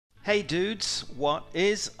Hey dudes, what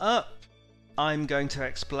is up? I'm going to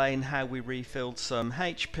explain how we refilled some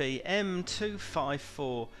HP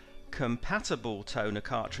M254 compatible toner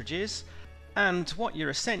cartridges, and what you're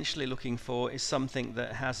essentially looking for is something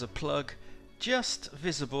that has a plug just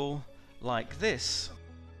visible like this.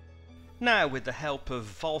 Now, with the help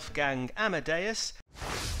of Wolfgang Amadeus,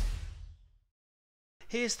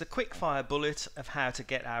 here's the quickfire bullet of how to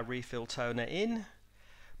get our refill toner in.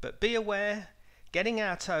 But be aware, getting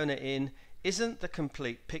our toner in isn't the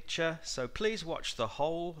complete picture, so please watch the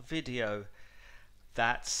whole video.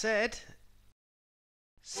 That said,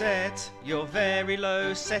 set your very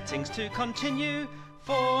low settings to continue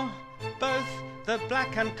for both the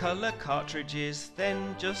black and colour cartridges.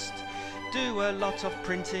 Then just do a lot of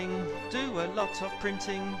printing, do a lot of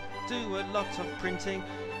printing, do a lot of printing.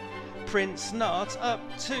 Print's not up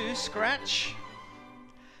to scratch.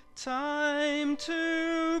 Time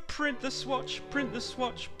to print the swatch, print the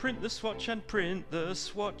swatch, print the swatch, and print the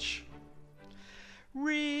swatch.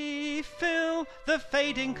 Refill the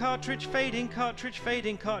fading cartridge, fading cartridge,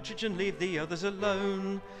 fading cartridge, and leave the others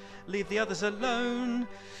alone. Leave the others alone.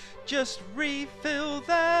 Just refill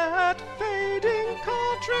that fading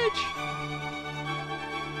cartridge.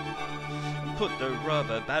 Put the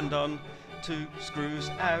rubber band on, 2 screws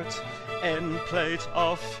out, end plate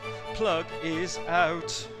off, plug is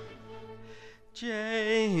out.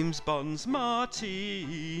 James Bond's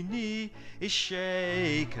martini is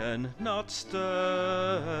shaken, not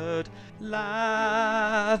stirred.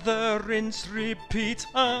 Lather, rinse, repeat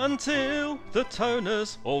until the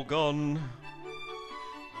toner's all gone.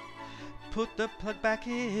 Put the plug back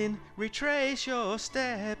in, retrace your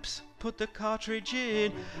steps, put the cartridge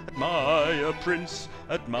in. Admire Prince,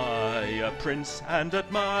 and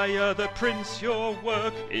admire the Prince, your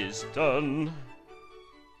work is done.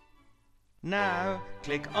 Now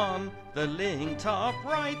click on the link top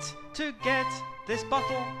right to get this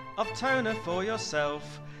bottle of toner for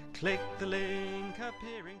yourself. Click the link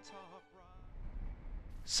appearing top right.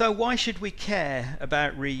 So why should we care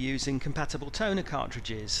about reusing compatible toner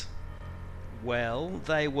cartridges? Well,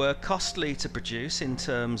 they were costly to produce in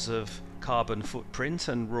terms of carbon footprint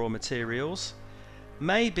and raw materials.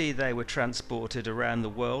 Maybe they were transported around the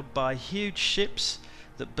world by huge ships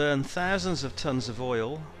that burn thousands of tons of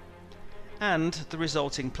oil, and the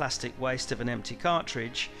resulting plastic waste of an empty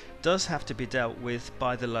cartridge does have to be dealt with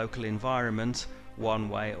by the local environment one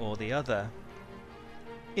way or the other.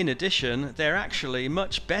 In addition, they're actually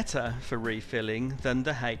much better for refilling than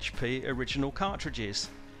the HP original cartridges.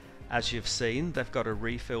 As you've seen, they've got a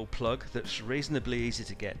refill plug that's reasonably easy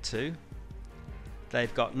to get to.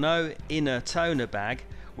 They've got no inner toner bag,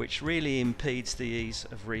 which really impedes the ease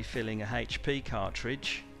of refilling a HP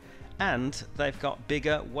cartridge. And they've got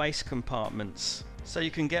bigger waste compartments, so you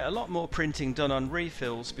can get a lot more printing done on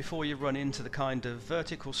refills before you run into the kind of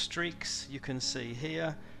vertical streaks you can see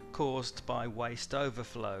here, caused by waste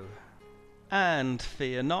overflow. And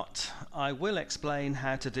fear not, I will explain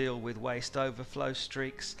how to deal with waste overflow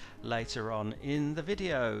streaks later on in the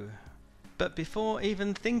video. But before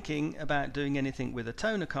even thinking about doing anything with a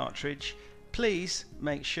toner cartridge, please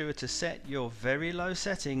make sure to set your very low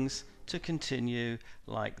settings to continue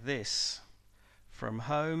like this. From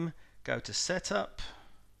home, go to Setup,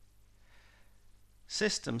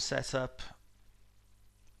 System Setup,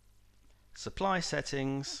 Supply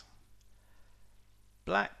Settings,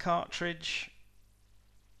 Black Cartridge,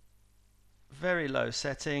 very low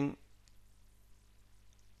setting,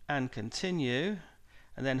 and continue,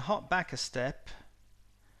 and then hop back a step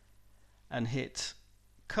and hit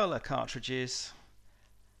Color Cartridges,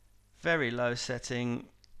 very low setting,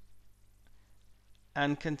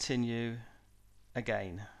 and continue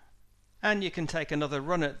again. And you can take another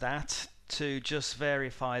run at that to just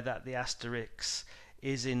verify that the asterisk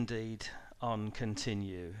is indeed on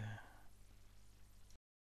continue.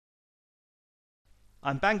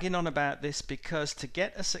 I'm banging on about this because to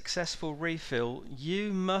get a successful refill,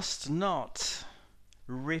 you must not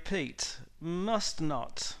repeat,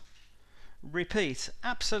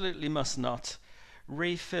 absolutely must not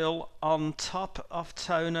refill on top of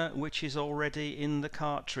toner which is already in the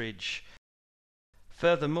cartridge.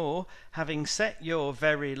 Furthermore, having set your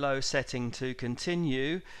very low setting to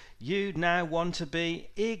continue, you now want to be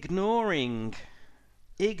ignoring,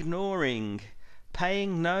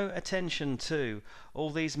 paying no attention to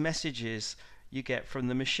all these messages you get from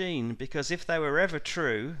the machine, because if they were ever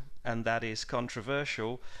true, and that is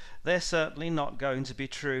controversial, they're certainly not going to be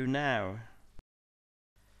true now.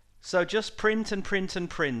 So just print and print and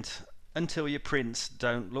print until your prints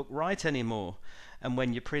don't look right anymore. And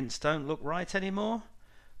when your prints don't look right anymore,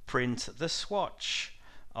 print the swatch.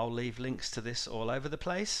 I'll leave links to this all over the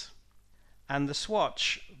place. and the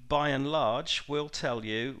swatch by and large will tell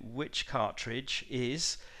you which cartridge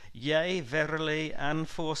is, yea, verily and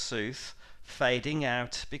forsooth, fading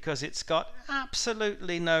out because it's got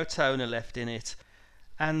absolutely no toner left in it,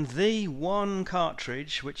 and the one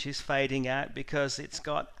cartridge which is fading out because it's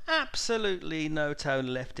got absolutely no toner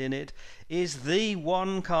left in it is the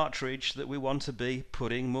one cartridge that we want to be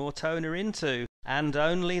putting more toner into, and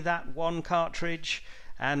only that one cartridge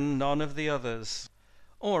and none of the others.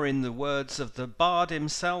 Or in the words of the bard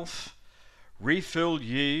himself, refill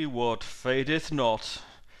ye what fadeth not,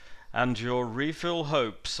 and your refill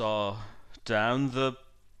hopes are down the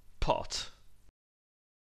pot.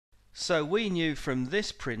 So we knew from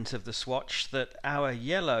this print of the swatch that our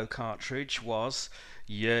yellow cartridge was,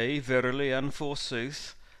 yea, verily and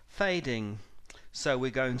forsooth, fading. So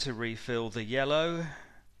we're going to refill the yellow,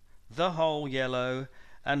 the whole yellow,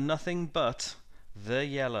 and nothing but the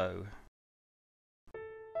yellow.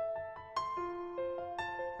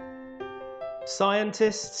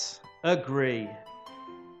 Scientists agree.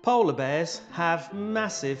 Polar bears have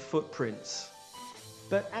massive footprints,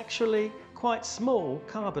 but actually quite small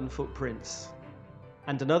carbon footprints.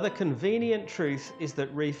 And another convenient truth is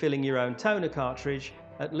that refilling your own toner cartridge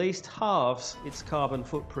at least halves its carbon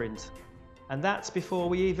footprint. And that's before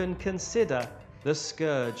we even consider the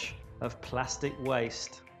scourge of plastic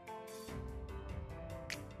waste.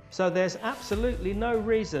 So there's absolutely no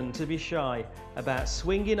reason to be shy about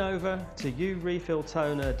swinging over to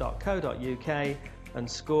urefilltoner.co.uk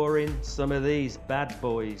and scoring some of these bad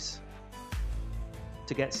boys.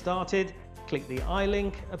 To get started, click the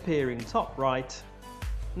iLink appearing top right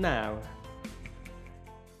now.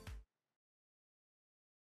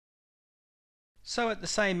 So at the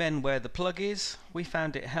same end where the plug is, we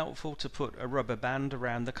found it helpful to put a rubber band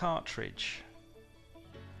around the cartridge.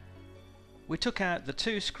 We took out the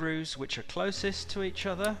two screws which are closest to each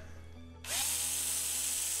other,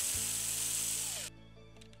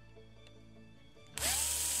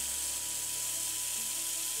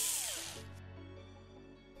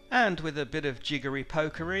 and with a bit of jiggery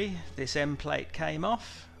pokery this end plate came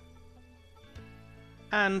off,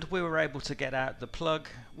 and we were able to get out the plug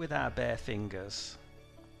with our bare fingers.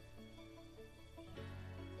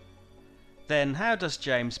 Then how does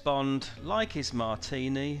James Bond like his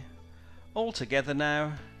martini? All together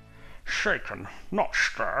now. Shaken, not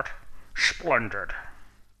stirred. Splendid.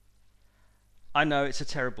 I know it's a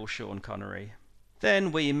terrible Sean Connery.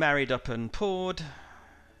 Then we married up and poured,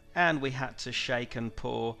 and we had to shake and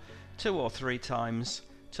pour 2 or 3 times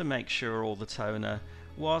to make sure all the toner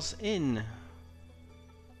was in.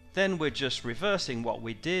 Then we're just reversing what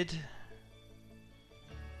we did.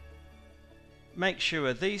 Make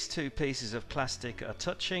sure these 2 pieces of plastic are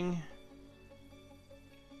touching,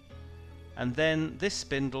 and then this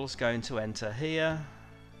spindle's going to enter here.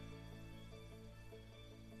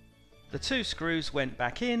 The 2 screws went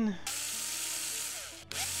back in,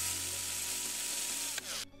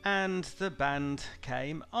 and the band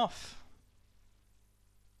came off.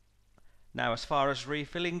 Now as far as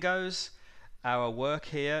refilling goes, our work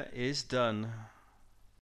here is done.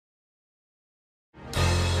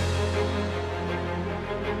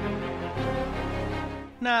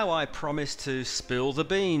 Now I promised to spill the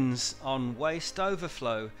beans on waste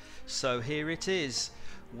overflow, so here it is.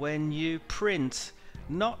 When you print,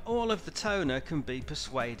 not all of the toner can be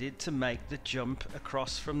persuaded to make the jump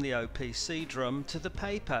across from the OPC drum to the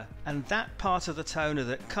paper, and that part of the toner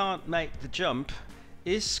that can't make the jump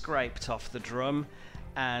is scraped off the drum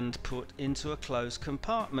and put into a closed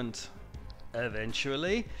compartment.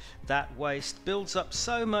 Eventually, that waste builds up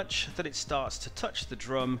so much that it starts to touch the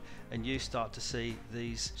drum and you start to see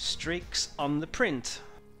these streaks on the print.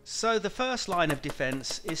 So the first line of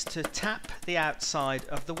defense is to tap the outside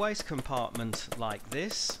of the waste compartment like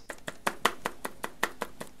this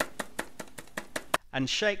and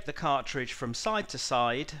shake the cartridge from side to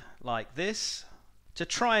side like this to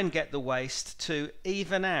try and get the waste to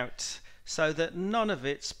even out, so that none of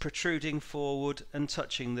it's protruding forward and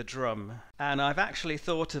touching the drum. And I've actually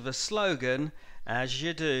thought of a slogan, as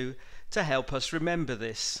you do, to help us remember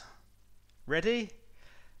this. Ready?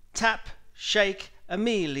 Tap, shake,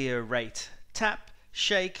 ameliorate. Tap,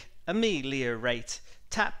 shake, ameliorate.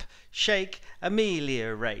 Tap, shake,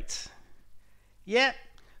 ameliorate. Yep,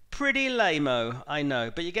 pretty lame-o, I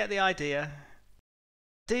know, but you get the idea.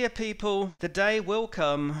 Dear people, the day will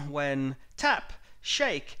come when tap,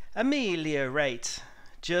 shake, ameliorate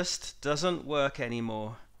just doesn't work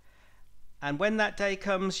anymore. And when that day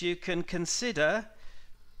comes, you can consider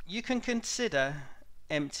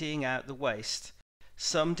emptying out the waste.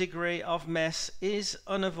 Some degree of mess is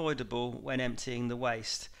unavoidable when emptying the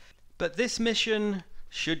waste. But this mission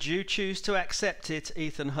should you choose to accept it,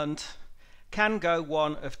 Ethan Hunt, can go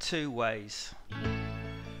one of two ways.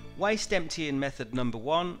 Waste emptying method number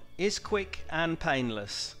 1 is quick and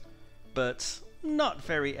painless, but not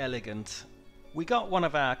very elegant. We got one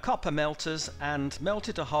of our copper melters and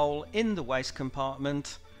melted a hole in the waste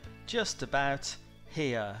compartment just about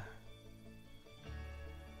here.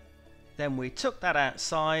 Then we took that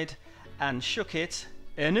outside and shook it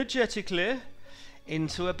energetically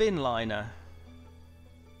into a bin liner.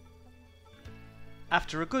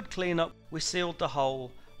 After a good clean-up, we sealed the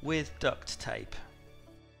hole with duct tape.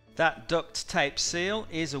 That duct tape seal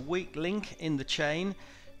is a weak link in the chain,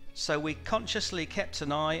 so we consciously kept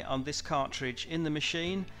an eye on this cartridge in the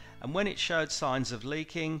machine, and when it showed signs of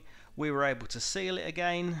leaking, we were able to seal it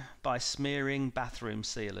again by smearing bathroom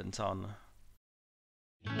sealant on.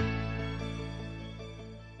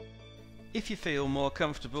 If you feel more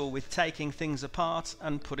comfortable with taking things apart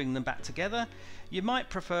and putting them back together, you might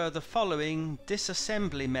prefer the following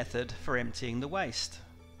disassembly method for emptying the waste.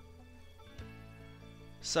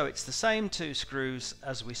 So it's the same 2 screws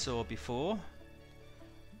as we saw before.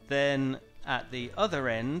 Then at the other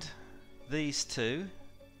end, these 2.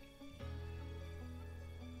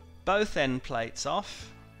 Both end plates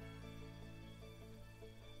off.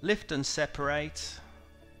 Lift and separate.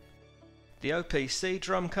 The OPC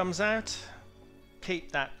drum comes out.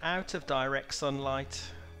 Keep that out of direct sunlight.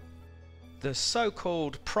 The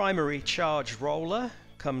so-called primary charge roller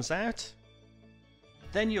comes out.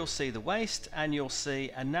 Then you'll see the waste, and you'll see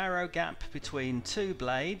a narrow gap between 2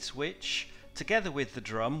 blades which, together with the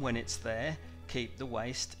drum when it's there, keep the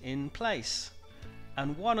waste in place.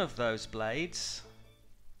 And one of those blades,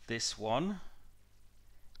 this one,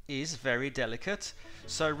 is very delicate,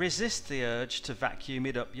 so resist the urge to vacuum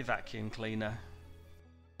it up your vacuum cleaner.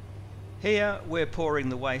 Here we're pouring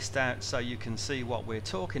the waste out so you can see what we're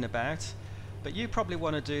talking about, but you probably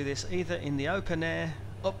want to do this either in the open air,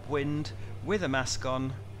 upwind, with a mask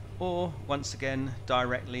on, or once again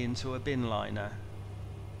directly into a bin liner.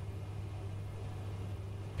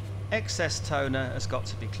 Excess toner has got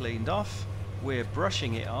to be cleaned off. We're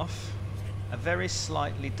brushing it off. A very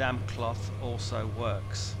slightly damp cloth also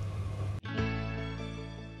works.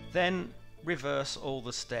 Then reverse all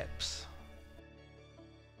the steps.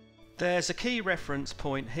 There's a key reference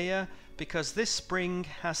point here because this spring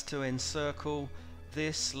has to encircle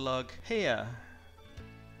this lug here.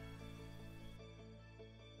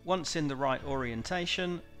 Once in the right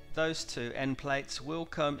orientation, those 2 end plates will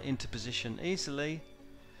come into position easily,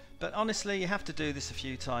 but honestly you have to do this a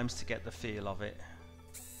few times to get the feel of it.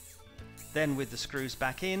 Then with the screws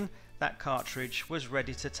back in, that cartridge was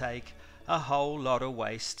ready to take a whole lot of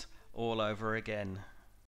waste all over again.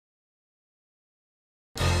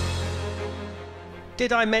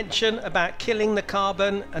 Did I mention about killing the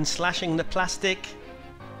carbon and slashing the plastic?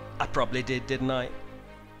 I probably did, didn't I?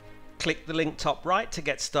 Click the link top right to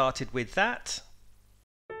get started with that.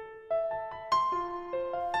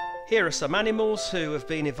 Here are some animals who have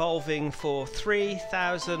been evolving for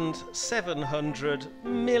 3,700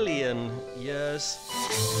 million years.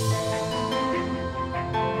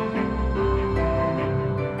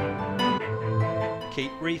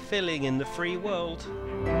 Keep refilling in the free world.